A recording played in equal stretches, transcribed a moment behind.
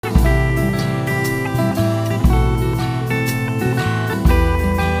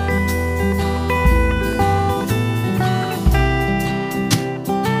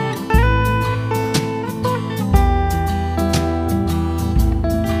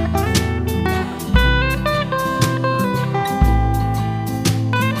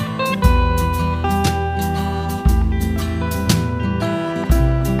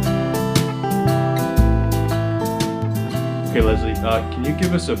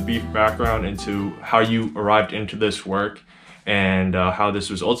give us a brief background into how you arrived into this work and how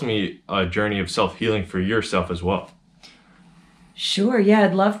this was ultimately a journey of self-healing for yourself as well? Sure, yeah,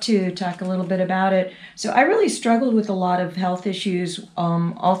 I'd love to talk a little bit about it. So I really struggled with a lot of health issues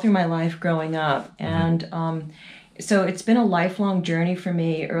all through my life growing up. And so it's been a lifelong journey for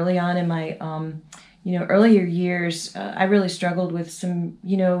me. Early on in my earlier years, I really struggled with some,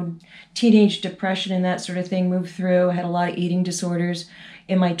 teenage depression and that sort of thing, moved through. I had a lot of eating disorders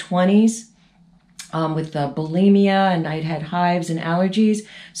in my 20s. With bulimia, and I'd had hives and allergies.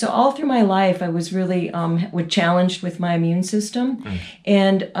 So all through my life, I was really challenged with my immune system.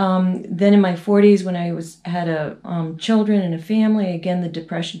 And then in my 40s, when I had children and a family, again the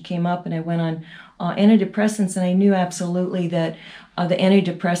depression came up, and I went on antidepressants, and I knew absolutely that the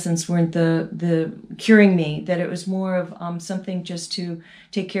antidepressants weren't the curing me, that it was more of something just to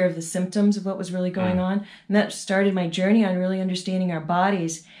take care of the symptoms of what was really going on. And that started my journey on really understanding our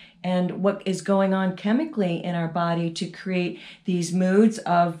bodies and what is going on chemically in our body to create these moods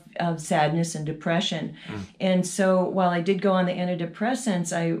of sadness and depression. And so while I did go on the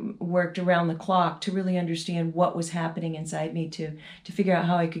antidepressants, I worked around the clock to really understand what was happening inside me to figure out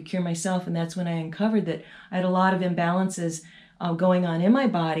how I could cure myself. And that's when I uncovered that I had a lot of imbalances going on in my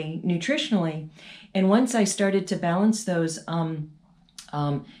body nutritionally. And once I started to balance those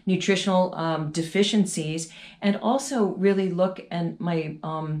nutritional deficiencies, and also really look at my,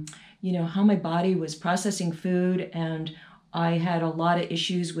 how my body was processing food. And I had a lot of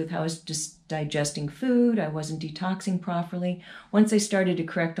issues with how I was just digesting food. I wasn't detoxing properly. Once I started to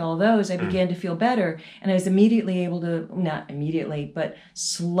correct all those, I began to feel better. And I was immediately able to, not immediately, but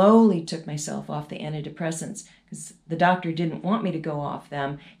slowly took myself off the antidepressants, because the doctor didn't want me to go off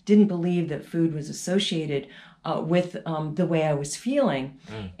them, didn't believe that food was associated with the way I was feeling.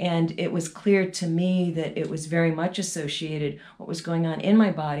 And it was clear to me that it was very much associated. What was going on in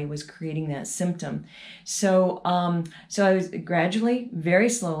my body was creating that symptom. So I was gradually, very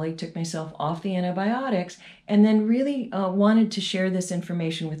slowly, took myself off the antibiotics, and then really wanted to share this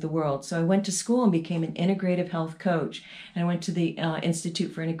information with the world. So I went to school and became an integrative health coach. And I went to the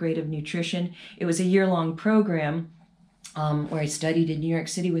Institute for Integrative Nutrition. It was a year-long program where I studied in New York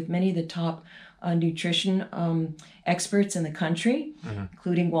City with many of the top nutrition experts in the country,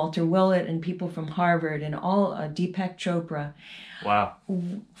 including Walter Willett and people from Harvard and all Deepak Chopra. Wow.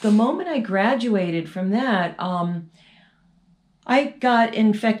 The moment I graduated from that, I got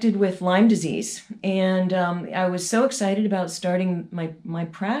infected with Lyme disease. And I was so excited about starting my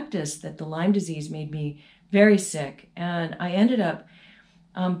practice that the Lyme disease made me very sick. And I ended up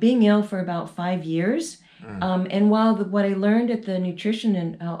being ill for about 5 years. And while what I learned at the nutrition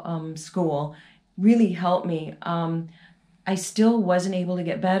and school really helped me, I still wasn't able to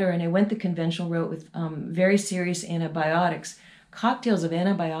get better. And I went the conventional route with very serious antibiotics, cocktails of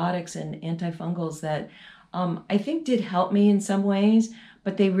antibiotics and antifungals that I think did help me in some ways,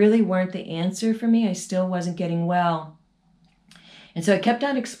 but they really weren't the answer for me. I still wasn't getting well. And so I kept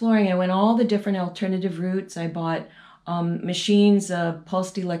on exploring. I went all the different alternative routes. I bought machines,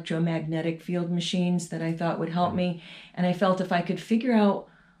 pulsed electromagnetic field machines that I thought would help me. And I felt if I could figure out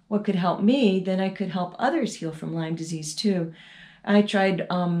what could help me, then I could help others heal from Lyme disease too. I tried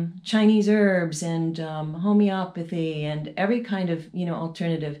Chinese herbs and homeopathy and every kind of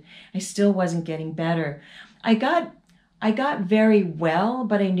alternative. I still wasn't getting better. I got very well,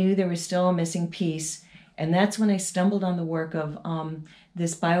 but I knew there was still a missing piece. And that's when I stumbled on the work of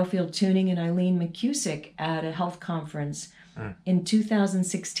this biofield tuning and Eileen McCusick at a health conference in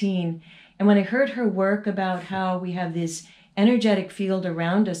 2016. And when I heard her work about how we have this energetic field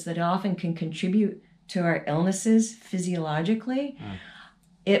around us that often can contribute to our illnesses physiologically,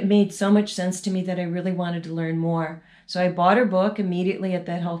 it made so much sense to me that I really wanted to learn more. So I bought her book immediately at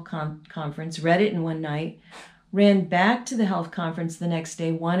that health conference, read it in one night, ran back to the health conference the next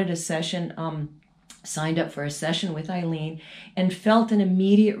day, wanted a session, signed up for a session with Eileen, and felt an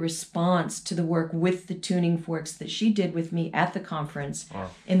immediate response to the work with the tuning forks that she did with me at the conference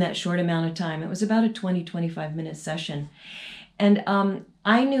in that short amount of time. It was about a 20-25 minute session. And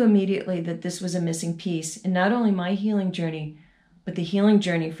I knew immediately that this was a missing piece in not only my healing journey, but the healing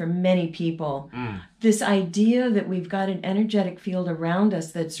journey for many people. This idea that we've got an energetic field around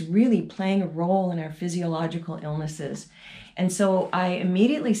us that's really playing a role in our physiological illnesses. And so I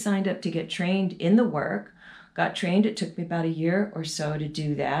immediately signed up to get trained in the work, got trained. It took me about a year or so to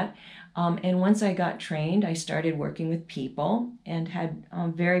do that. And once I got trained, I started working with people and had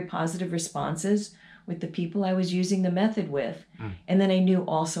very positive responses with the people I was using the method with. And then I knew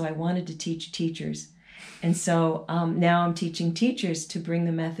also I wanted to teach teachers. And so now I'm teaching teachers to bring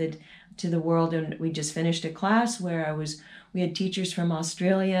the method to the world. And we just finished a class where I was We had teachers from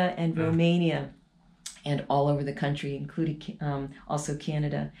Australia and Romania and all over the country, including also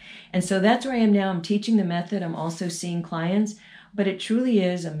Canada. And so that's where I am now. I'm teaching the method. I'm also seeing clients, but it truly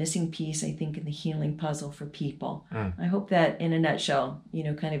is a missing piece, I think, in the healing puzzle for people. I hope that in a nutshell,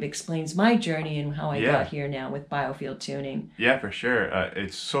 kind of explains my journey and how I got here now with biofield tuning. Yeah, for sure.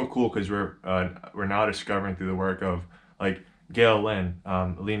 It's so cool because we're now discovering through the work of like Gail Lynn,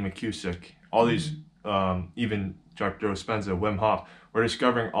 Aline McCusick, all these, even Dr. Dispenza, Wim Hof, we're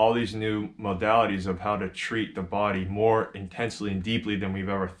discovering all these new modalities of how to treat the body more intensely and deeply than we've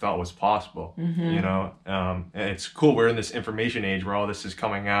ever thought was possible. And it's cool. We're in this information age where all this is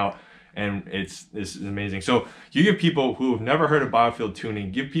coming out, and this is amazing. So you give people who have never heard of biofield tuning,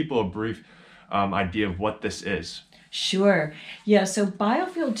 give people a brief idea of what this is. Sure. Yeah, so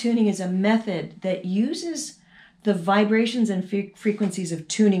biofield tuning is a method that uses the vibrations and frequencies of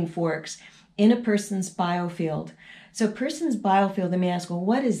tuning forks in a person's biofield. So a person's biofield, they may ask, well,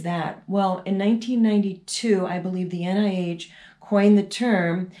 what is that? Well, in 1992, I believe the NIH coined the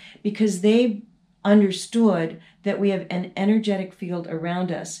term because they understood that we have an energetic field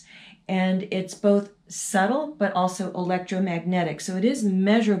around us. And it's both subtle, but also electromagnetic. So it is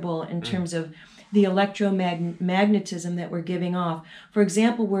measurable in terms of the electromagnetism that we're giving off. For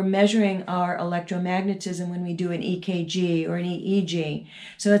example, we're measuring our electromagnetism when we do an EKG or an EEG.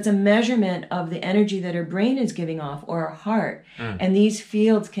 So it's a measurement of the energy that our brain is giving off, or our heart. And these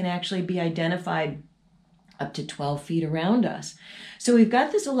fields can actually be identified up to 12 feet around us. So we've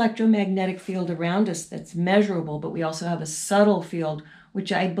got this electromagnetic field around us that's measurable, but we also have a subtle field,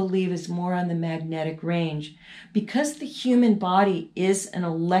 which I believe is more on the magnetic range. Because the human body is an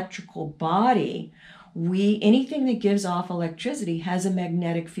electrical body, anything that gives off electricity has a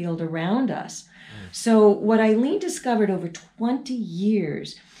magnetic field around us. So what Eileen discovered over 20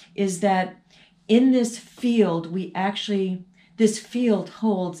 years is that in this field, this field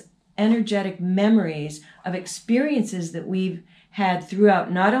holds energetic memories of experiences that we've had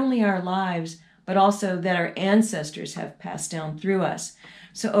throughout not only our lives, but also that our ancestors have passed down through us.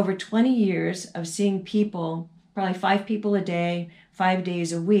 So over 20 years of seeing people, probably 5 people a day, 5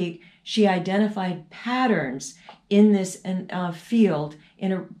 days a week, she identified patterns in this field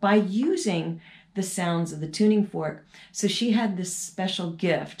by using the sounds of the tuning fork. So she had this special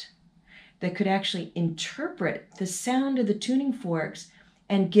gift that could actually interpret the sound of the tuning forks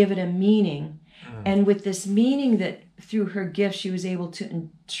and give it a meaning. And with this meaning that through her gift she was able to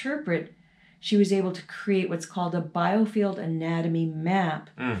interpret, she was able to create what's called a biofield anatomy map,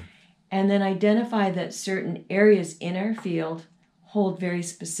 and then identify that certain areas in our field hold very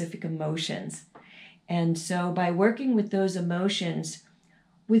specific emotions. And so by working with those emotions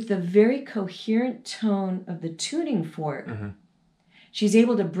with the very coherent tone of the tuning fork, she's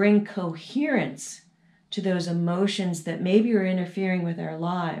able to bring coherence to those emotions that maybe are interfering with our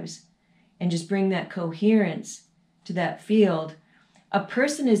lives, and just bring that coherence to that field. A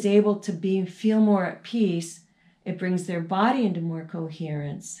person is able to feel more at peace. It brings their body into more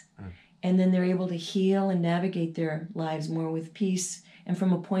coherence. And then they're able to heal and navigate their lives more with peace and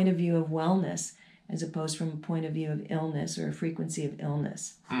from a point of view of wellness, as opposed from a point of view of illness or a frequency of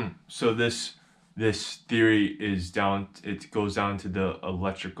illness. So this theory it goes down to the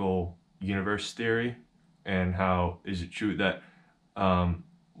electrical universe theory, and how is it true that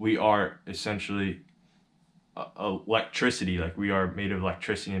we are essentially electricity, like we are made of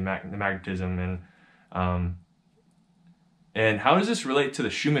electricity and magnetism, and how does this relate to the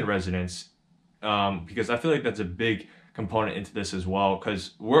Schumann resonance? Because I feel like that's a big component into this as well,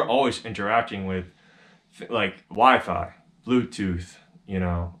 because we're always interacting with like Wi-Fi, Bluetooth,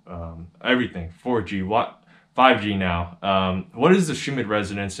 everything, 4G, 5G now. What is the Schumann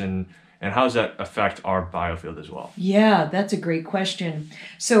resonance, and how does that affect our biofield as well? Yeah, that's a great question.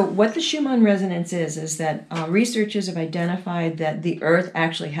 So what the Schumann resonance is that researchers have identified that the Earth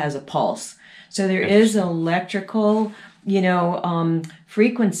actually has a pulse. So there is electrical,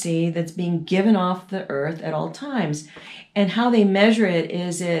 frequency that's being given off the Earth at all times. And how they measure it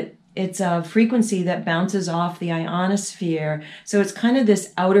is it's a frequency that bounces off the ionosphere. So it's kind of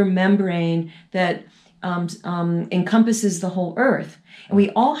this outer membrane that encompasses the whole Earth. And we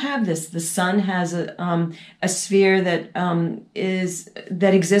all have this. The sun has a sphere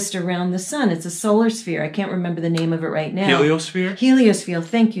that exists around the sun. It's a solar sphere. I can't remember the name of it right now. Heliosphere? Heliosphere.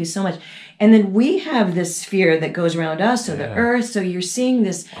 Thank you so much. And then we have this sphere that goes around us, so the Earth. So you're seeing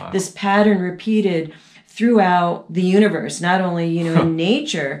this pattern repeated throughout the universe, not only in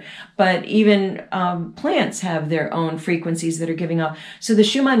nature, but even plants have their own frequencies that are giving off. So the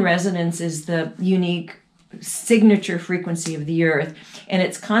Schumann resonance is the unique signature frequency of the earth, and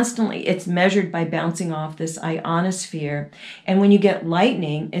it's measured by bouncing off this ionosphere. And when you get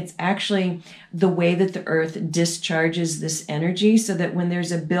lightning, it's actually the way that the earth discharges this energy, so that when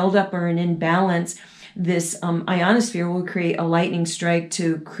there's a buildup or an imbalance, this ionosphere will create a lightning strike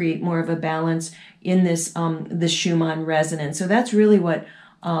to create more of a balance in this the Schumann resonance. So that's really what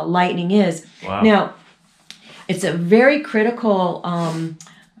lightning is. Wow. Now, it's a very critical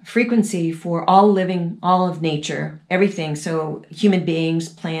frequency for all of nature, everything. So human beings,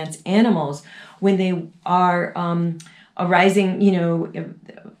 plants, animals, when they are arising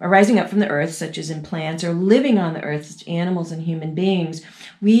up from the earth, such as in plants, or living on the earth, such as animals and human beings,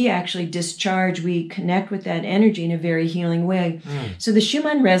 we actually we connect with that energy in a very healing way. So the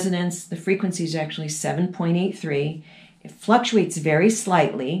Schumann resonance, the frequency is actually 7.83. It fluctuates very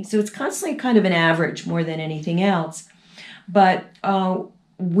slightly, so it's constantly kind of an average more than anything else. But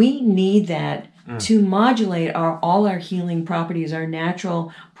we need that to modulate all our healing properties, our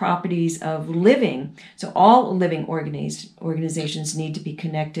natural properties of living. So all living organizations need to be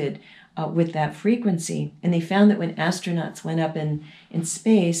connected with that frequency. And they found that when astronauts went up in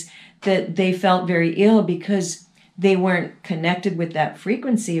space, that they felt very ill because they weren't connected with that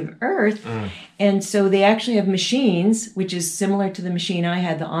frequency of Earth. And so they actually have machines, which is similar to the machine I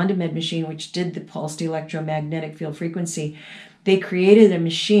had, the OnDemand machine, which did the pulsed electromagnetic field frequency. They created a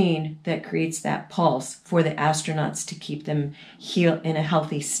machine that creates that pulse for the astronauts to keep them in a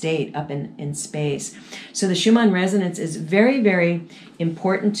healthy state up in space. So the Schumann resonance is very, very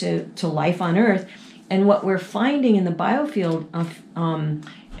important to life on Earth. And what we're finding in the biofield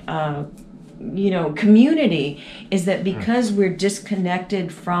community is that because we're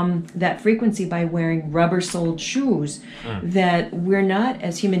disconnected from that frequency by wearing rubber-soled shoes, that we're not,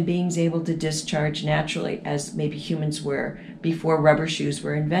 as human beings, able to discharge naturally as maybe humans were before rubber shoes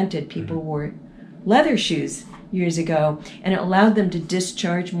were invented. People wore leather shoes years ago, and it allowed them to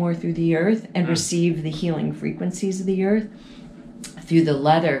discharge more through the earth and receive the healing frequencies of the earth through the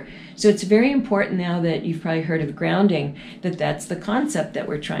leather. So it's very important now that you've probably heard of grounding, that's the concept that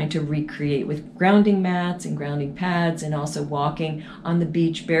we're trying to recreate with grounding mats and grounding pads, and also walking on the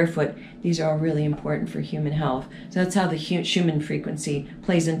beach barefoot. These are all really important for human health. So that's how the Schumann frequency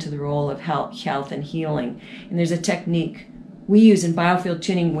plays into the role of health and healing. And there's a technique we use in biofield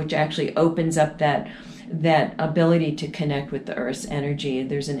tuning which actually opens up that ability to connect with the Earth's energy.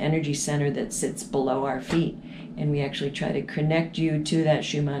 There's an energy center that sits below our feet, and we actually try to connect you to that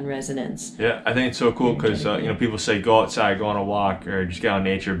Schumann resonance. Yeah, I think it's so cool because people say go outside, go on a walk, or just get out in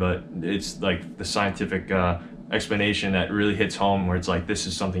nature, but it's like the scientific explanation that really hits home, where it's like this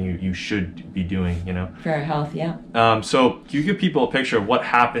is something you should be doing. For our health, yeah. So can you give people a picture of what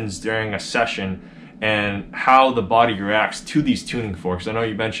happens during a session and how the body reacts to these tuning forks? I know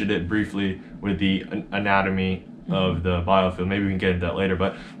you mentioned it briefly with the anatomy of the biofield. Maybe we can get into that later.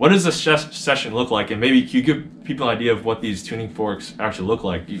 But what does the session look like? And maybe can you give people an idea of what these tuning forks actually look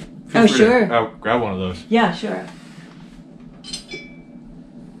like? Feel free sure. to grab one of those. Yeah, sure.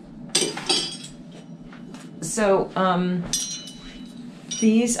 So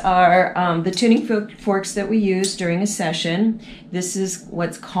these are the tuning forks that we use during a session. This is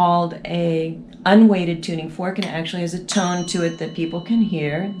what's called a unweighted tuning fork, and it actually has a tone to it that people can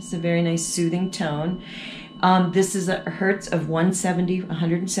hear. It's a very nice soothing tone. This is a hertz of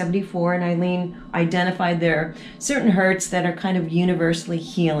 174, and Eileen identified there are certain hertz that are kind of universally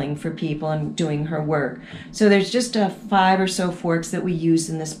healing for people and doing her work. So there's just 5 or so forks that we use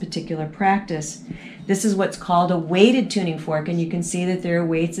in this particular practice. This is what's called a weighted tuning fork, and you can see that there are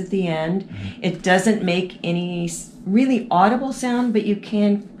weights at the end. It doesn't make any really audible sound, but you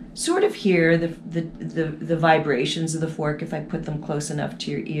can sort of hear the vibrations of the fork if I put them close enough to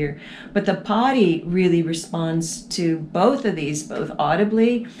your ear. But the body really responds to both of these, both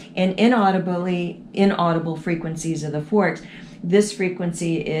audibly and inaudible frequencies of the forks. This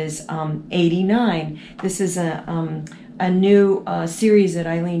frequency is 89. This is a new series that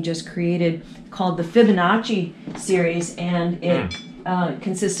Eileen just created called the Fibonacci series, and it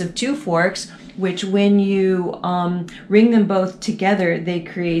consists of 2 forks, which when you ring them both together, they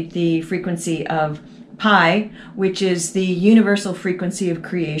create the frequency of pi, which is the universal frequency of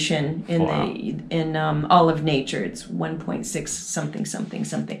creation in all of nature. It's 1.6 something something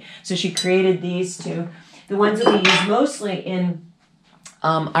something. So she created these 2. The ones that we use mostly in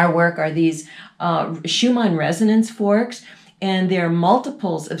our work are these Schumann resonance forks, and they're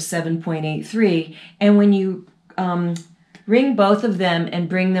multiples of 7.83. And when you ring both of them and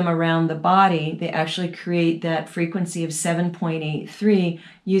bring them around the body, they actually create that frequency of 7.83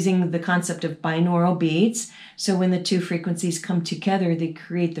 using the concept of binaural beats. So when the 2 frequencies come together, they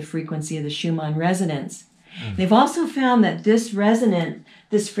create the frequency of the Schumann resonance. They've also found that this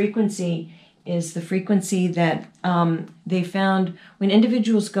frequency is the frequency that they found when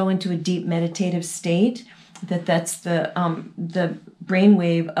individuals go into a deep meditative state, that's the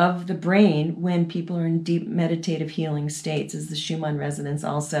brainwave of the brain when people are in deep meditative healing states, is the Schumann resonance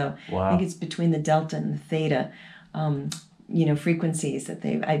also. Wow. I think it's between the delta and the theta frequencies that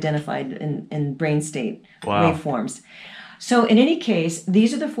they've identified in brain state waveforms. So in any case,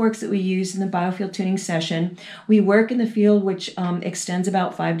 these are the forks that we use in the biofield tuning session. We work in the field, which extends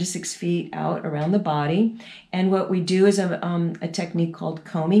about 5 to 6 feet out around the body. And what we do is a technique called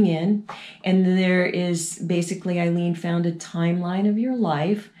combing in. And there is basically, Eileen found a timeline of your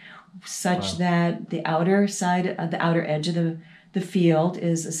life such that the outer edge of the field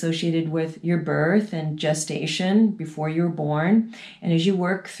is associated with your birth and gestation before you were born. And as you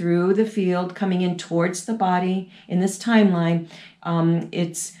work through the field, coming in towards the body in this timeline,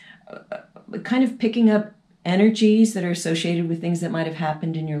 it's kind of picking up energies that are associated with things that might have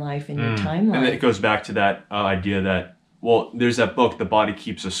happened in your life in your timeline. And it goes back to that idea that, well, there's that book, The Body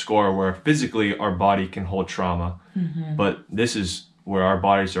Keeps a Score, where physically our body can hold trauma. But this is where our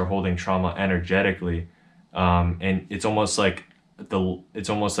bodies are holding trauma energetically. And it's almost like the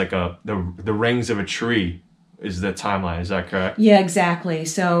rings of a tree is the timeline. Is that correct? Yeah, exactly.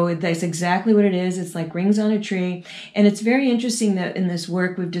 So that's exactly what it is. It's like rings on a tree. And it's very interesting that in this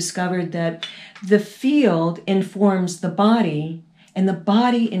work we've discovered that the field informs the body and the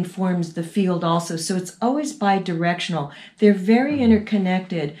body informs the field also. So it's always bi-directional. They're very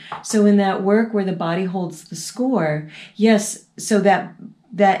interconnected. So in that work where the body holds the score, yes, so that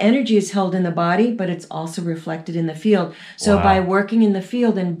energy is held in the body, but it's also reflected in the field. So by working in the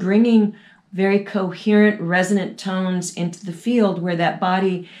field and bringing very coherent, resonant tones into the field where that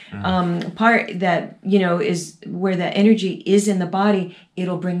body part that, is where that energy is in the body,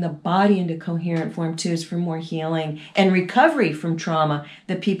 it'll bring the body into coherent form too, is for more healing and recovery from trauma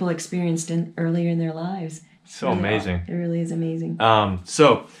that people experienced earlier in their lives. So amazing. It really is amazing.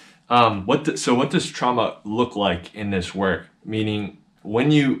 What does trauma look like in this work? Meaning,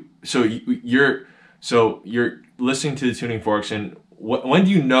 when you're listening to the tuning forks, and when do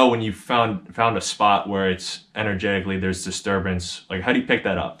you know when you found a spot where it's energetically there's disturbance? Like, how do you pick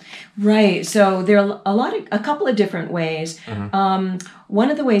that up? Right. So there are a couple of different ways. One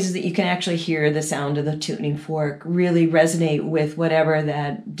of the ways is that you can actually hear the sound of the tuning fork really resonate with whatever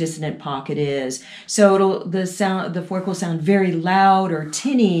that dissonant pocket is. So the fork will sound very loud or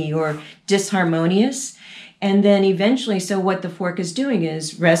tinny or disharmonious. And then eventually, so what the fork is doing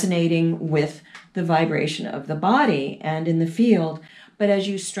is resonating with the vibration of the body and in the field. But as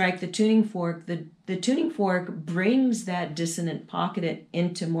you strike the tuning fork, the tuning fork brings that dissonant pocket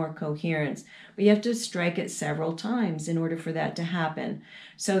into more coherence. But you have to strike it several times in order for that to happen.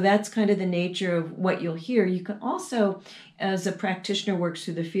 So that's kind of the nature of what you'll hear. You can also, as a practitioner works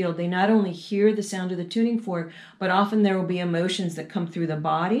through the field, they not only hear the sound of the tuning fork, but often there will be emotions that come through the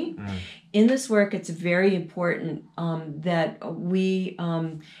body. In this work, it's very important that we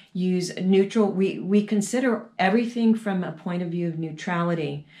use neutral. We consider everything from a point of view of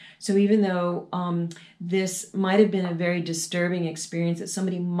neutrality. So even though this might have been a very disturbing experience that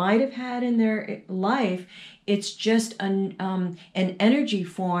somebody might have had in their life, it's just an energy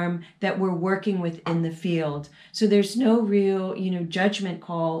form that we're working with in the field. So there's no real, judgment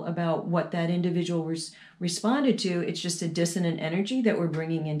call about what that individual responded to. It's just a dissonant energy that we're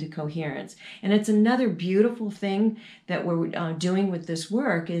bringing into coherence. And it's another beautiful thing that we're doing with this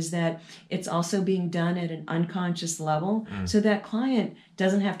work is that it's also being done at an unconscious level. So that client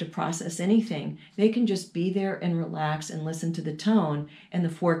doesn't have to process anything. They can just be there and relax and listen to the tone, and the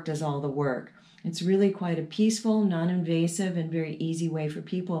fork does all the work. It's really quite a peaceful, non-invasive, and very easy way for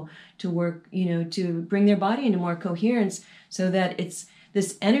people to work, to bring their body into more coherence so that it's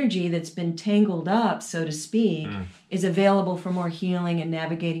this energy that's been tangled up, so to speak, is available for more healing and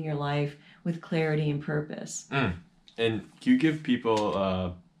navigating your life with clarity and purpose. And can you give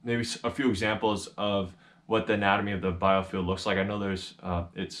people maybe a few examples of what the anatomy of the biofield looks like? I know there's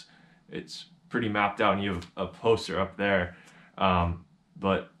it's pretty mapped out, and you have a poster up there,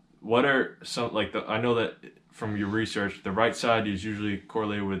 but what are some, I know that from your research, the right side is usually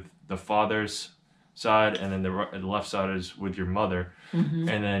correlated with the father's side, and then the left side is with your mother. And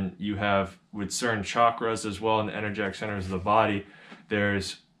then you have, with certain chakras as well in the energetic centers of the body,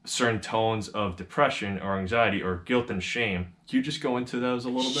 there's certain tones of depression or anxiety or guilt and shame. Can you just go into those a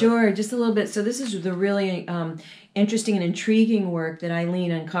little bit? Sure, just a little bit. So this is the really interesting and intriguing work that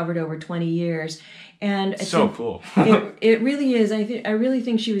Eileen uncovered over 20 years. And it's so cool. it really is. I really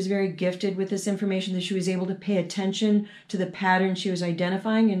think she was very gifted with this information, that she was able to pay attention to the patterns she was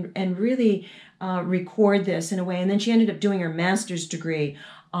identifying and really record this in a way. And then she ended up doing her master's degree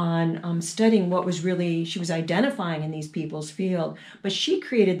on studying what was really, she was identifying in these people's field. But she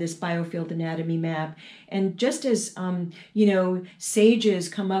created this biofield anatomy map. And just as, sages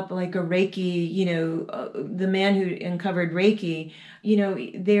come up like a Reiki, the man who uncovered Reiki,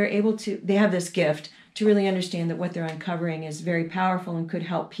 they have this gift to really understand that what they're uncovering is very powerful and could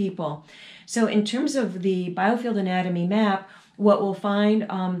help people. So in terms of the biofield anatomy map, what we'll find,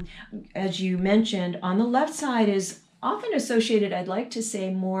 as you mentioned, on the left side is often associated, I'd like to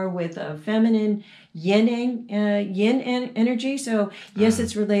say, more with a feminine yin energy. So yes,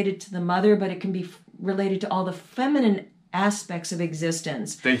 it's related to the mother, but it can be related to all the feminine aspects of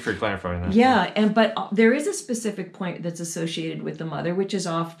existence. Thank you for clarifying that. Yeah, but there is a specific point that's associated with the mother, which is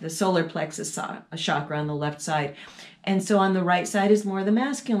off the solar plexus chakra on the left side. And so on the right side is more the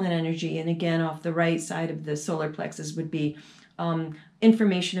masculine energy. And again, off the right side of the solar plexus would be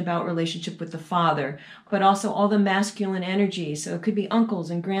information about relationship with the father, but also all the masculine energy. So it could be uncles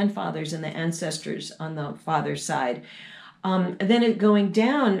and grandfathers and the ancestors on the father's side. Then going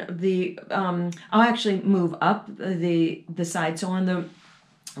down, I'll actually move up the side. So on the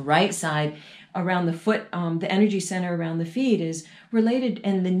right side, around the foot, the energy center around the feet is related,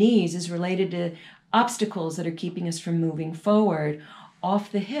 and the knees is related to obstacles that are keeping us from moving forward.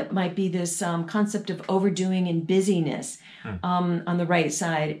 Off the hip might be this concept of overdoing and busyness on the right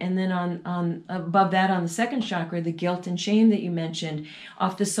side. And then on above that, on the second chakra, the guilt and shame that you mentioned.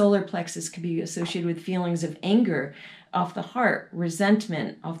 Off the solar plexus could be associated with feelings of anger. Off the heart,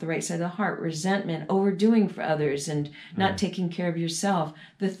 resentment. Off the right side of the heart, resentment, overdoing for others and not taking care of yourself.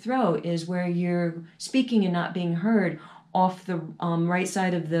 The throat is where you're speaking and not being heard. Off the right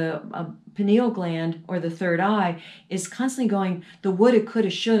side of the pineal gland, or the third eye, is constantly going the woulda, coulda,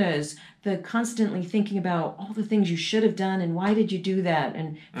 shouldas, the constantly thinking about all the things you should have done and why did you do that,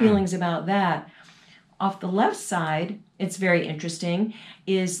 and feelings about that. Off the left side, it's very interesting,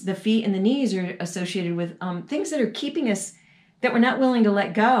 is the feet and the knees are associated with things that are keeping us, that we're not willing to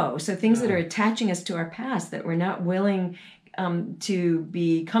let go. So things that are attaching us to our past that we're not willing to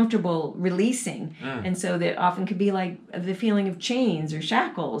be comfortable releasing. And so that often could be like the feeling of chains or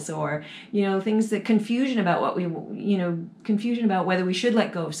shackles, or, things that confusion about confusion about whether we should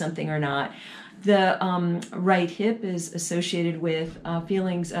let go of something or not. The right hip is associated with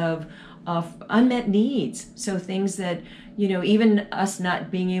feelings of unmet needs. So things that, even us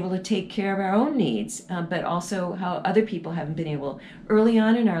not being able to take care of our own needs, but also how other people haven't been able early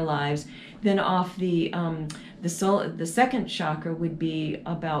on in our lives. Then off the second chakra would be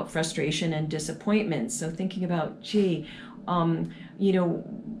about frustration and disappointment. So thinking about, I'm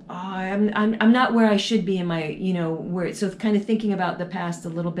not where I should be in my, where. So kind of thinking about the past a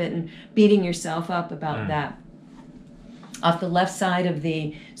little bit and beating yourself up about that. Off the left side of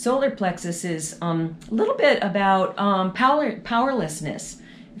the solar plexus is a little bit about powerlessness,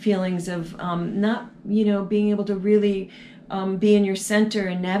 feelings of not, being able to really be in your center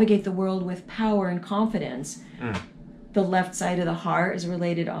and navigate the world with power and confidence. The left side of the heart is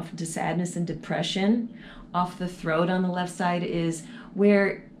related often to sadness and depression. Off the throat on the left side is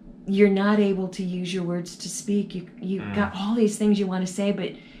where you're not able to use your words to speak. You've got all these things you want to say,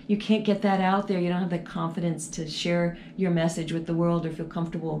 but you can't get that out there. You don't have the confidence to share your message with the world or feel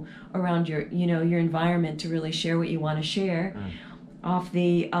comfortable around your environment to really share what you want to share. Off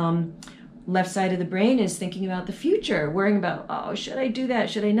the left side of the brain is thinking about the future, worrying about, should I do that?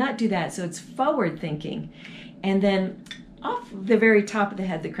 Should I not do that? So it's forward thinking. And then off the very top of the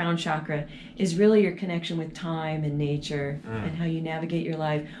head, the crown chakra, is really your connection with time and nature and how you navigate your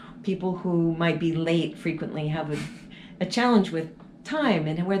life. People who might be late frequently have a challenge with time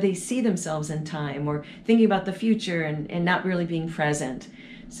and where they see themselves in time, or thinking about the future and not really being present.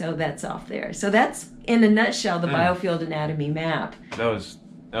 So that's off there. So that's, in a nutshell, the biofield anatomy map. That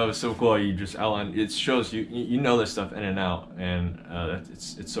was so cool. You just outlined. It shows you know this stuff in and out, and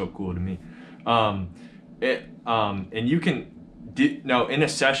it's so cool to me. And you can now in a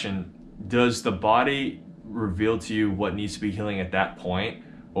session, does the body reveal to you what needs to be healing at that point,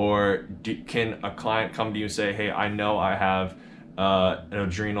 or can a client come to you and say, "Hey, I know I have an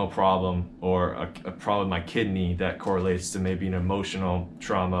adrenal problem or a problem with my kidney that correlates to maybe an emotional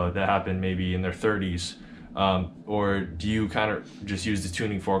trauma that happened maybe in their 30s," or do you kind of just use the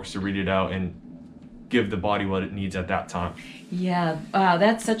tuning forks to read it out and give the body what it needs at that time? Yeah,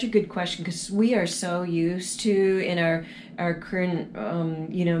 that's such a good question, because we are so used to, in our current,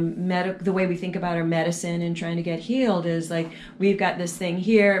 the way we think about our medicine and trying to get healed is like, we've got this thing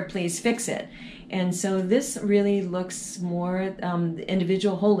here, please fix it. And so this really looks more the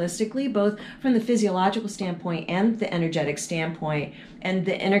individual holistically, both from the physiological standpoint and the energetic standpoint, and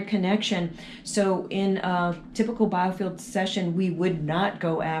the interconnection. So in a typical biofield session, we would not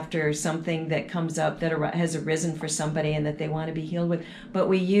go after something that comes up that has arisen for somebody and that they want to be healed with, but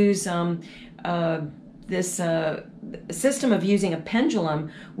we use this system of using a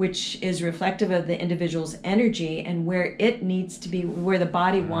pendulum, which is reflective of the individual's energy and where it needs to be, where the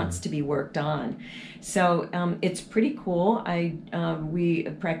body wants to be worked on. So it's pretty cool. A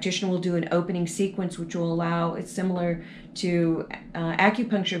practitioner will do an opening sequence, which will allow, it's similar to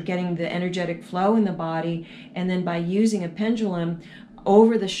acupuncture, of getting the energetic flow in the body, and then by using a pendulum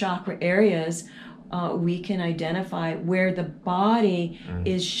over the chakra areas, we can identify where the body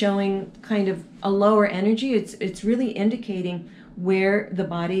is showing kind of a lower energy. It's really indicating where the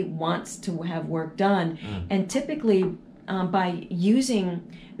body wants to have work done. And typically, by using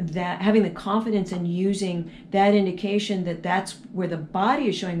that, having the confidence in using that indication that that's where the body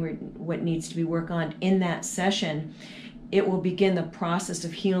is showing what needs to be worked on in that session, it will begin the process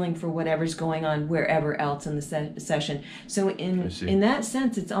of healing for whatever's going on wherever else in the session. So in that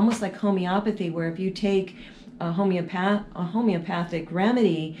sense, it's almost like homeopathy, where if you take a homeopathic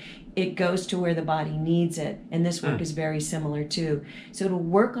remedy, it goes to where the body needs it. And this work is very similar too. So to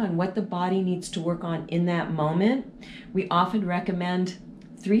work on what the body needs to work on in that moment, we often recommend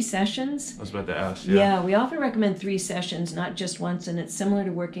 3 sessions. I was about to ask. Yeah, we often recommend 3 sessions, not just once, and it's similar to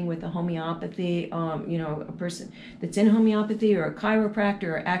working with a homeopathy. A person that's in homeopathy or a chiropractor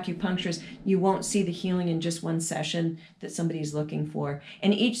or acupuncturist, you won't see the healing in just one session that somebody's looking for.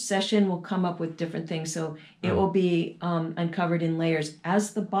 And each session will come up with different things, so it will be uncovered in layers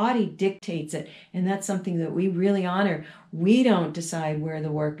as the body dictates it, and that's something that we really honor. We don't decide where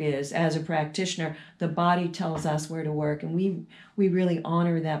the work is as a practitioner. The body tells us where to work, and we really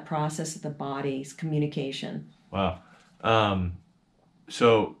honor that process of the body's communication. Wow.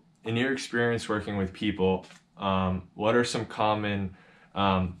 So in your experience working with people, what are some common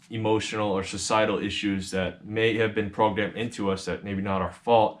emotional or societal issues that may have been programmed into us that maybe not our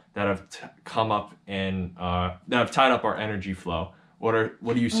fault, that have come up and that have tied up our energy flow? What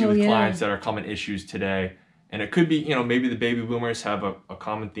do you see with clients that are common issues today? And it could be, maybe the baby boomers have a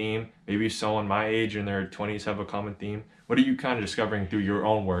common theme. Maybe someone my age in their 20s have a common theme. What are you kind of discovering through your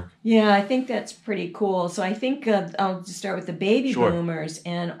own work? Yeah, I think that's pretty cool. So I think I'll just start with the baby boomers.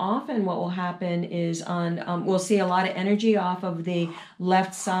 And often what will happen is we'll see a lot of energy off of the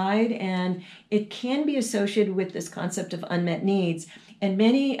left side, and it can be associated with this concept of unmet needs. And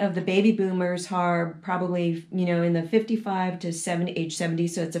many of the baby boomers are probably, in the 55 to 70, age 70,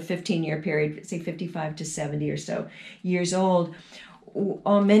 so it's a 15-year period, say 55 to 70 or so years old.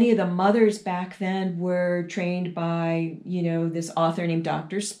 Many of the mothers back then were trained by, this author named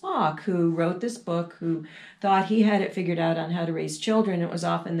Dr. Spock, who wrote this book, who thought he had it figured out on how to raise children. It was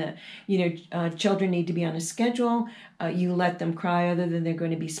often that, children need to be on a schedule. You let them cry, other than they're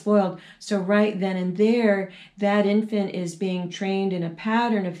going to be spoiled. So right then and there, that infant is being trained in a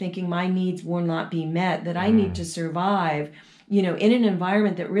pattern of thinking my needs will not be met, that I need to survive, in an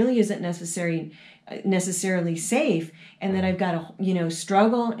environment that really isn't necessarily safe, and that I've got to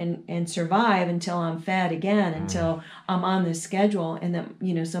struggle and survive until I'm fed again, until I'm on this schedule, and that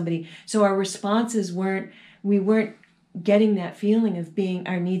so our responses we weren't getting that feeling of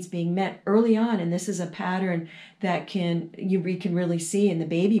our needs being met early on. And this is a pattern that we can really see in the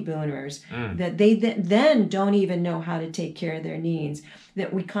baby boomers, that they then don't even know how to take care of their needs,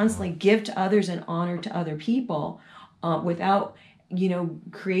 that we constantly give to others and honor to other people without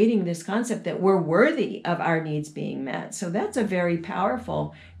creating this concept that we're worthy of our needs being met. So that's a very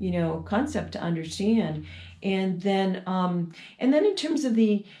powerful, concept to understand. And then in terms of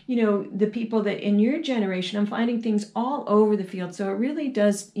the people that in your generation, I'm finding things all over the field. So it really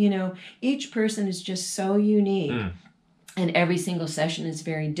does, each person is just so unique. And every single session is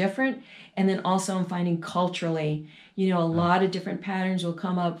very different. And then also I'm finding culturally, a lot of different patterns will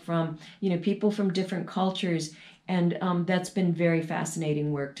come up from, people from different cultures. And that's been very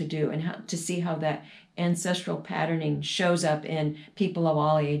fascinating work to do, and to see how that ancestral patterning shows up in people of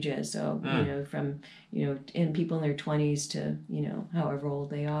all ages. So, from, in people in their 20s to, however old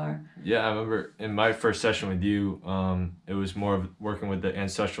they are. Yeah, I remember in my first session with you, it was more of working with the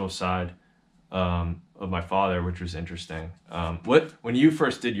ancestral side of my father, which was interesting. When you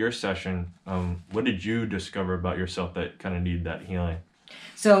first did your session, what did you discover about yourself that kind of needed that healing?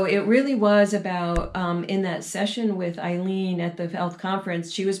 So it really was about, in that session with Eileen at the health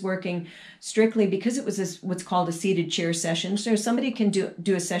conference, she was working strictly because it was what's called a seated chair session. So somebody can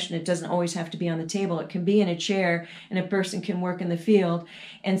do a session. It doesn't always have to be on the table. It can be in a chair, and a person can work in the field.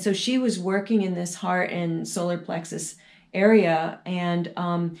 And so she was working in this heart and solar plexus area, and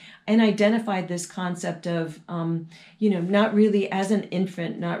identified this concept of, not really, as an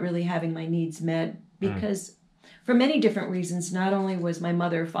infant, not really having my needs met, because for many different reasons. Not only was my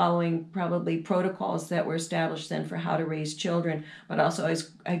mother following probably protocols that were established then for how to raise children, but also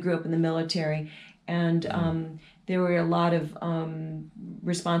I grew up in the military, and there were a lot of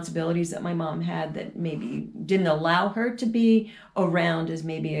responsibilities that my mom had that maybe didn't allow her to be around as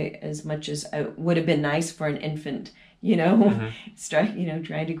much as would have been nice for an infant,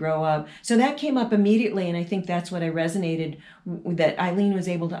 trying to grow up. So that came up immediately, and I think that's what I resonated, that Eileen was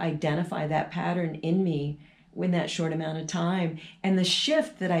able to identify that pattern in me in that short amount of time. And the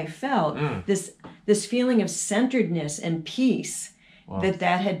shift that I felt, this feeling of centeredness and peace, wow,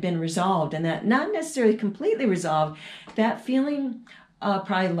 that had been resolved, and that not necessarily completely resolved. That feeling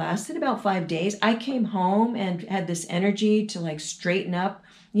probably lasted about 5 days. I came home and had this energy to like straighten up,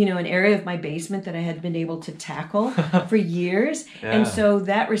 an area of my basement that I had been able to tackle for years. Yeah. And so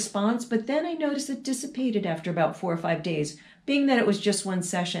that response, but then I noticed it dissipated after about 4 or 5 days, being that it was just one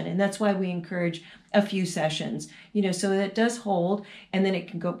session. And that's why we encourage a few sessions, so that it does hold, and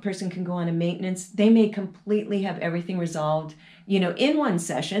then person can go on a maintenance. They may completely have everything resolved, in one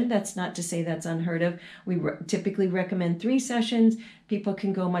session. That's not to say that's unheard of. We typically recommend 3 sessions. People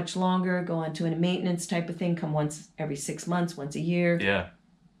can go much longer, go on to a maintenance type of thing, come once every 6 months, once a year. Yeah.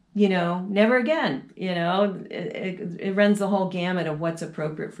 Never again. It runs the whole gamut of what's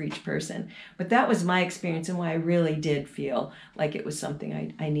appropriate for each person. But that was my experience, and why I really did feel like it was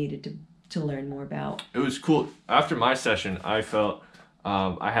something I needed to learn more about. It was cool. After my session, I felt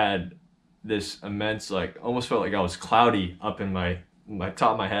I had this immense, almost felt like I was cloudy up in my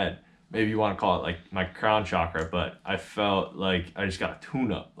top of my head. Maybe you want to call it like my crown chakra, but I felt like I just got a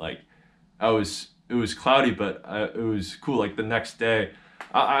tune-up. It was cloudy, but it was cool. Like the next day,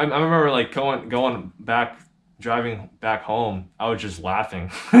 I remember going back, driving back home, I was just laughing.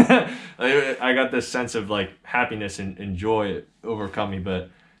 I got this sense of happiness and joy overcome me, but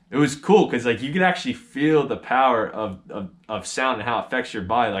it was cool because you could actually feel the power of sound and how it affects your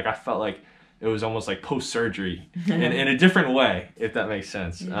body. I felt like it was almost like post-surgery in a different way, if that makes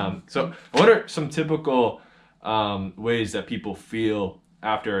sense. Yeah. So what are some typical ways that people feel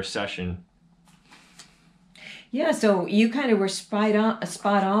after a session? Yeah, so you kind of were spot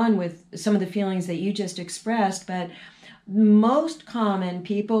on with some of the feelings that you just expressed, but most common,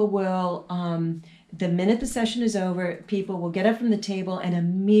 people will, the minute the session is over, people will get up from the table and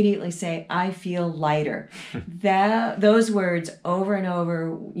immediately say, I feel lighter. Those words over and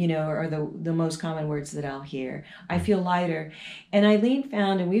over, are the most common words that I'll hear. I feel lighter. And Eileen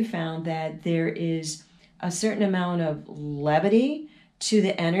found, and we've found, that there is a certain amount of levity to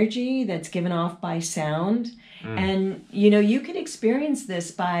the energy that's given off by sound. And, you can experience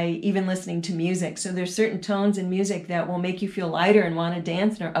this by even listening to music. So there's certain tones in music that will make you feel lighter and want to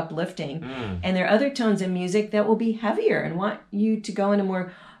dance and are uplifting. And there are other tones in music that will be heavier and want you to go in a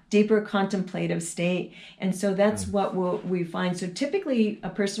more deeper contemplative state. And so that's what we find. So typically a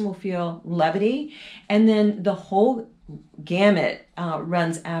person will feel levity, and then the whole gamut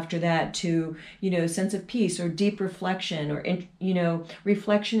runs after that to, sense of peace or deep reflection or,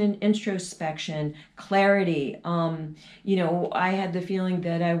 reflection and introspection, clarity. I had the feeling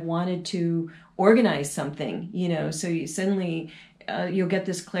that I wanted to organize something, so you suddenly you'll get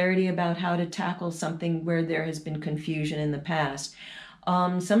this clarity about how to tackle something where there has been confusion in the past.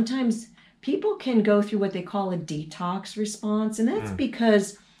 Sometimes people can go through what they call a detox response, and that's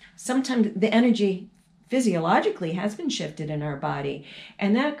because sometimes the energy physiologically has been shifted in our body,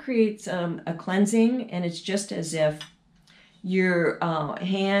 and that creates a cleansing, and it's just as if your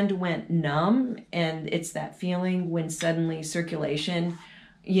hand went numb, and it's that feeling when suddenly circulation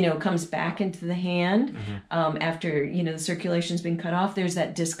comes back into the hand after the circulation's been cut off. There's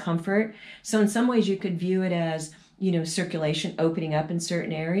that discomfort. So in some ways you could view it as circulation opening up in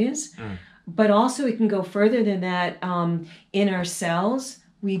certain areas, but also it can go further than that. In our cells,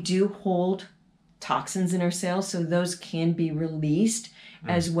 we do hold toxins in our cells, so those can be released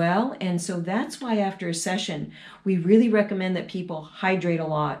as well. And so that's why after a session, we really recommend that people hydrate a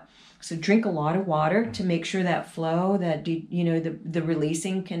lot. So drink a lot of water to make sure that flow, that the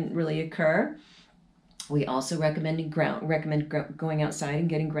releasing can really occur. We also recommend going outside and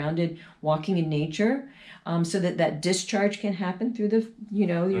getting grounded, walking in nature, so that discharge can happen through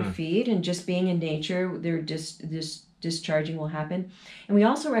your feet, and just being in nature. There are just this discharging will happen. And we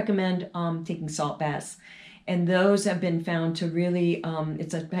also recommend taking salt baths. And those have been found to really,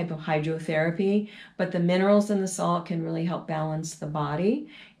 it's a type of hydrotherapy, but the minerals in the salt can really help balance the body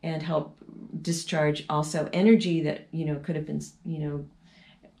and help discharge also energy that, could have been,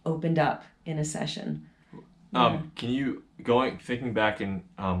 opened up in a session. Can you, thinking back and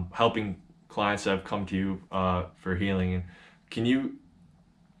helping clients that have come to you for healing, and can you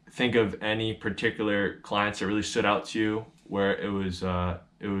think of any particular clients that really stood out to you where it was a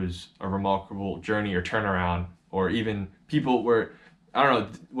remarkable journey or turnaround, or even people where, I don't know,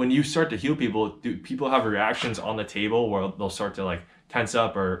 when you start to heal people, do people have reactions on the table where they'll start to like tense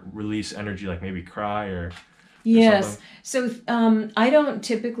up or release energy, like maybe cry or yes. something? So I don't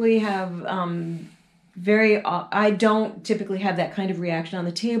typically have I don't typically have that kind of reaction on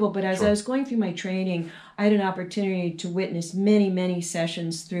the table, but as Sure. I was going through my training, I had an opportunity to witness many, many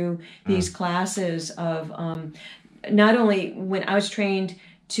sessions through these classes of not only when I was trained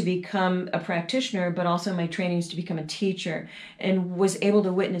to become a practitioner, but also my trainings to become a teacher, and was able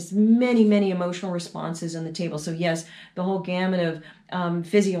to witness many, many emotional responses on the table. So yes, the whole gamut of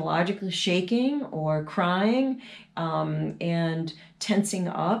physiologically shaking or crying and tensing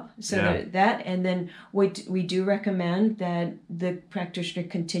up. So Yeah. that, and then we do recommend that the practitioner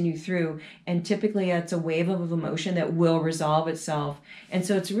continue through, and typically that's a wave of emotion that will resolve itself. And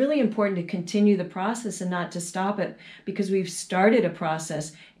so it's really important to continue the process and not to stop it, because we've started a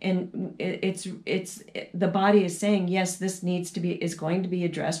process, and it's the body is saying, yes, this is going to be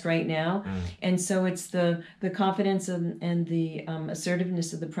addressed right now. And so it's the confidence and the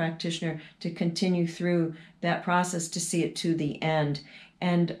assertiveness of the practitioner to continue through that process to see it to the end.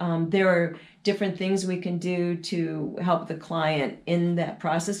 And there are different things we can do to help the client in that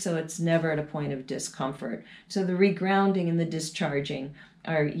process, so it's never at a point of discomfort. So the regrounding and the discharging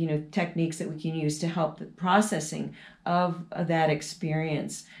are, techniques that we can use to help the processing of that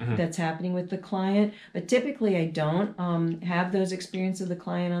experience that's happening with the client. But typically I don't have those experiences of the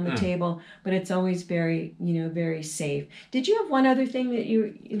client on the table, but it's always very, very safe. Did you have one other thing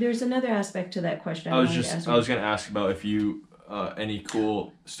that there's another aspect to that question I was going to ask about if you, any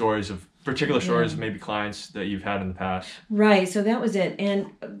cool stories of particular stories, maybe clients that you've had in the past. Right. So that was it. And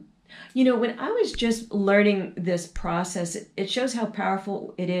when I was just learning this process, it shows how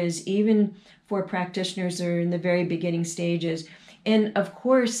powerful it is, even for practitioners who are in the very beginning stages. And of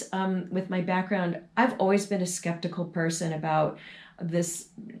course, with my background, I've always been a skeptical person about this,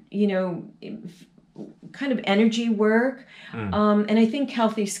 kind of energy work. And I think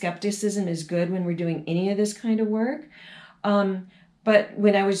healthy skepticism is good when we're doing any of this kind of work. But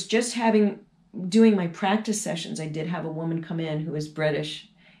when I was just doing my practice sessions, I did have a woman come in who was British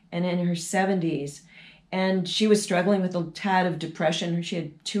and in her 70s, and she was struggling with a tad of depression. She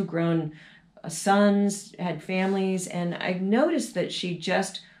had 2 grown sons, had families, and I noticed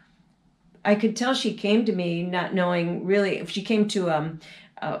that I could tell she came to me not knowing really if she came to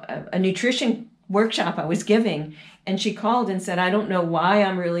a nutrition workshop I was giving, and she called and said, I don't know why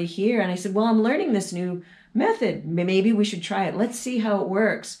I'm really here. And I said, well, I'm learning this new method. Maybe we should try it. Let's see how it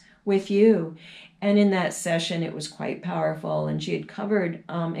works with you. And in that session, it was quite powerful. And she had covered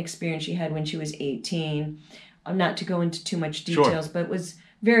experience she had when she was 18. Not to go into too much details, but it was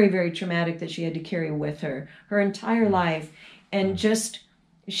very, very traumatic that she had to carry with her entire life. And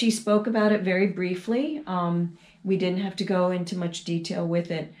she spoke about it very briefly. We didn't have to go into much detail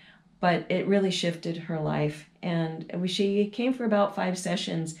with it, but it really shifted her life. And she came for about 5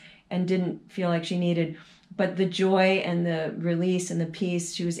 sessions and didn't feel like she needed, but the joy and the release and the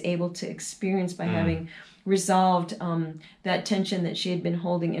peace she was able to experience by having resolved that tension that she had been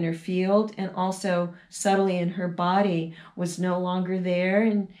holding in her field, and also subtly in her body, was no longer there.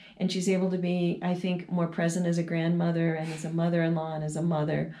 And she's able to be, I think, more present as a grandmother and as a mother-in-law and as a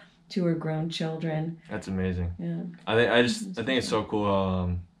mother to her grown children. That's amazing. Yeah. I think it's so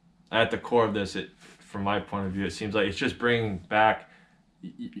cool. At the core of this, from my point of view, it seems like it's just bringing back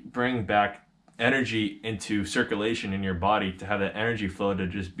energy into circulation in your body, to have that energy flow to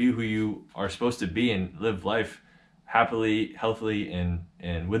just be who you are supposed to be and live life happily, healthily,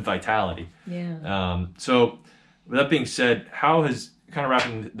 and with vitality. Yeah. So with that being said, kind of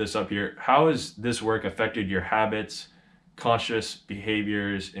wrapping this up here, how has this work affected your habits, conscious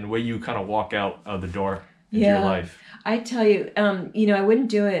behaviors, and way you kind of walk out of the door into your life? I tell you, I wouldn't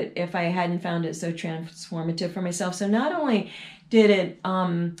do it if I hadn't found it so transformative for myself. So not only did it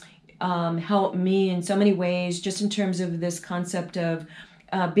help me in so many ways, just in terms of this concept of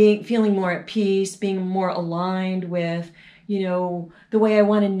feeling more at peace, being more aligned with, the way I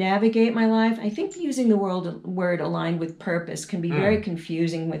want to navigate my life. I think using the word aligned with purpose can be very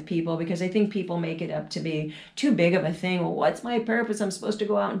confusing with people, because I think people make it up to be too big of a thing. Well, what's my purpose? I'm supposed to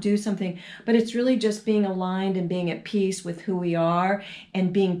go out and do something. But it's really just being aligned and being at peace with who we are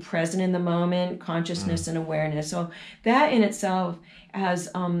and being present in the moment, consciousness and awareness. So that in itself has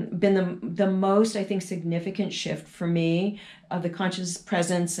been the most, I think, significant shift for me of the conscious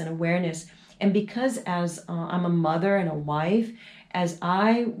presence and awareness. And because as I'm a mother and a wife, as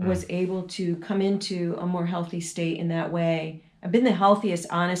I was able to come into a more healthy state in that way, I've been the healthiest,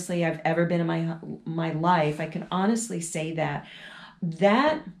 honestly, I've ever been in my life. I can honestly say that.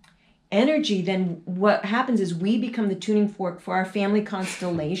 That energy, then what happens is we become the tuning fork for our family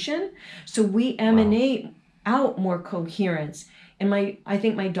constellation. So we emanate out more coherence. And I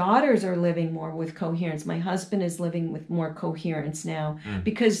think my daughters are living more with coherence. My husband is living with more coherence now,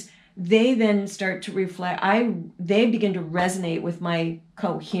 because they then start to reflect. They begin to resonate with my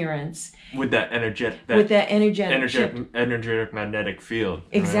coherence. With that energetic magnetic field.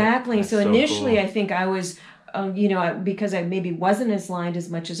 Exactly. Right? So initially, cool. I think I was, because I maybe wasn't as aligned as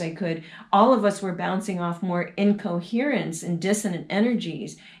much as I could, all of us were bouncing off more incoherence and dissonant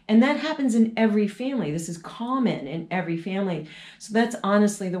energies. And that happens in every family. This is common in every family. So that's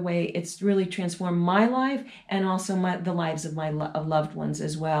honestly the way it's really transformed my life, and also the lives of my loved ones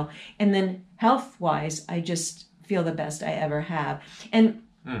as well. And then health-wise, I just feel the best I ever have. And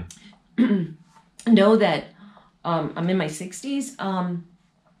know that I'm in my 60s,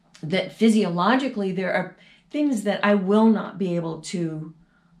 that physiologically there are things that I will not be able to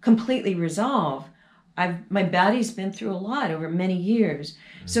completely resolve. My body's been through a lot over many years.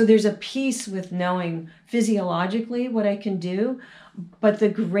 So there's a peace with knowing physiologically what I can do, but the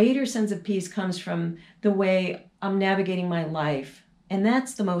greater sense of peace comes from the way I'm navigating my life. And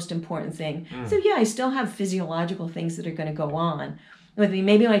that's the most important thing. So yeah, I still have physiological things that are going to go on with me.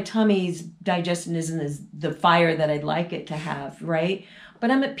 Maybe my tummy's digestion isn't as the fire that I'd like it to have, right?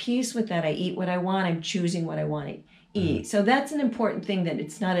 But I'm at peace with that. I eat what I want. I'm choosing what I want to eat. So that's an important thing, that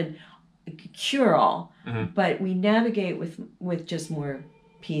it's not a cure-all, but we navigate with just more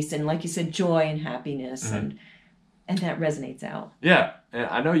peace and, like you said, joy and happiness, and that resonates out. Yeah, and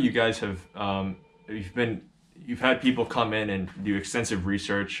I know you guys have you've had people come in and do extensive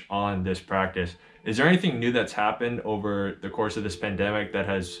research on this practice. Is there anything new that's happened over the course of this pandemic that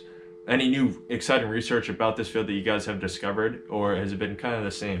has any new exciting research about this field that you guys have discovered, or has it been kind of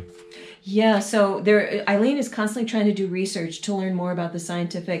the same? Yeah, so Eileen is constantly trying to do research to learn more about the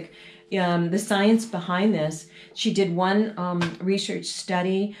scientific, the science behind this. She did one research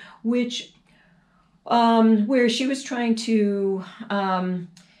study, where she was trying to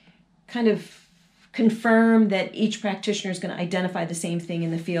kind of confirm that each practitioner is going to identify the same thing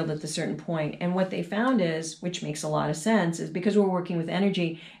in the field at a certain point. And what they found is, which makes a lot of sense, is because we're working with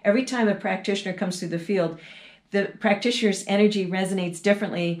energy, every time a practitioner comes through the field, the practitioner's energy resonates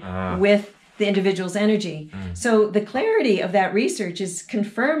differently with the individual's energy. So the clarity of that research is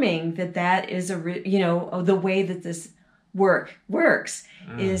confirming that is the way that this works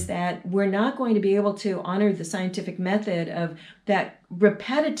is that we're not going to be able to honor the scientific method of that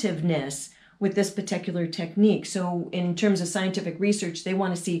repetitiveness with this particular technique. So in terms of scientific research, they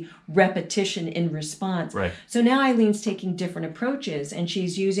want to see repetition in response. Right. So now Eileen's taking different approaches, and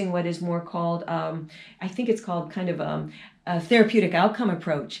she's using what is more called, I think it's called kind of a therapeutic outcome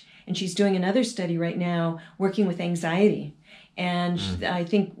approach. And she's doing another study right now working with anxiety. And I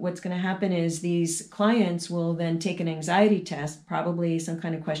think what's going to happen is these clients will then take an anxiety test, probably some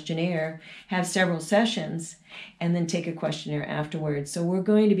kind of questionnaire, have several sessions, and then take a questionnaire afterwards. So we're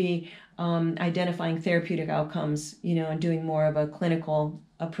going to be identifying therapeutic outcomes, and doing more of a clinical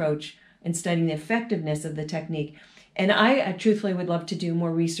approach and studying the effectiveness of the technique. And I truthfully would love to do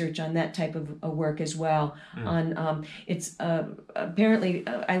more research on that type of work as well. It's apparently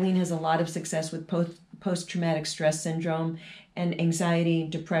Eileen has a lot of success with post-traumatic stress syndrome and anxiety,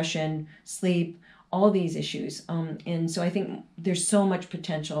 depression, sleep, all these issues. And so I think there's so much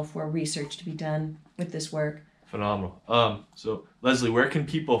potential for research to be done with this work. Phenomenal. So Leslie, where can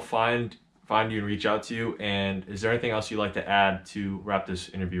people find you and reach out to you? And is there anything else you'd like to add to wrap this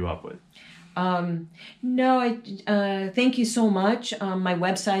interview up with? No, thank you so much. My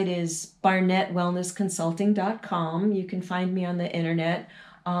website is barnettwellnessconsulting.com. You can find me on the internet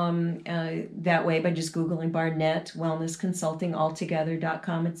that way by just Googling Barnett Wellness Consulting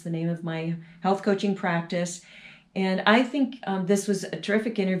altogether.com. It's the name of my health coaching practice. And I think this was a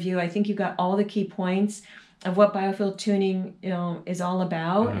terrific interview. I think you got all the key points of what biofield tuning is all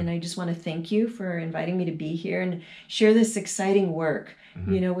about. And I just want to thank you for inviting me to be here and share this exciting work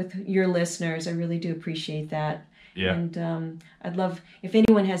with your listeners. I really do appreciate that. Yeah. And I'd love, if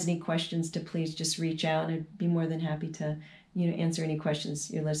anyone has any questions, to please just reach out, and I'd be more than happy to, answer any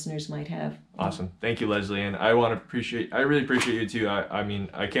questions your listeners might have. Awesome. Thank you, Leslie. And I really appreciate you too. I mean,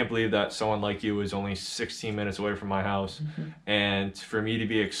 I can't believe that someone like you was only 16 minutes away from my house. And for me to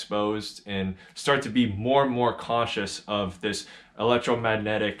be exposed and start to be more and more conscious of this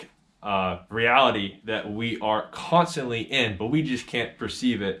electromagnetic reality that we are constantly in, but we just can't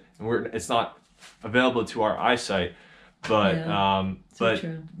perceive it. And it's not available to our eyesight. But, so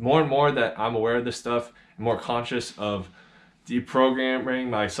true. More and more that I'm aware of this stuff, and more conscious of deprogramming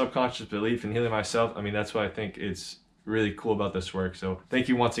my subconscious belief and healing myself. I mean, that's why I think it's really cool about this work. So thank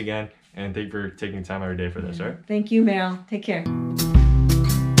you once again, and thank you for taking time out of your day for this. All right. Thank you, Meryl. Take care.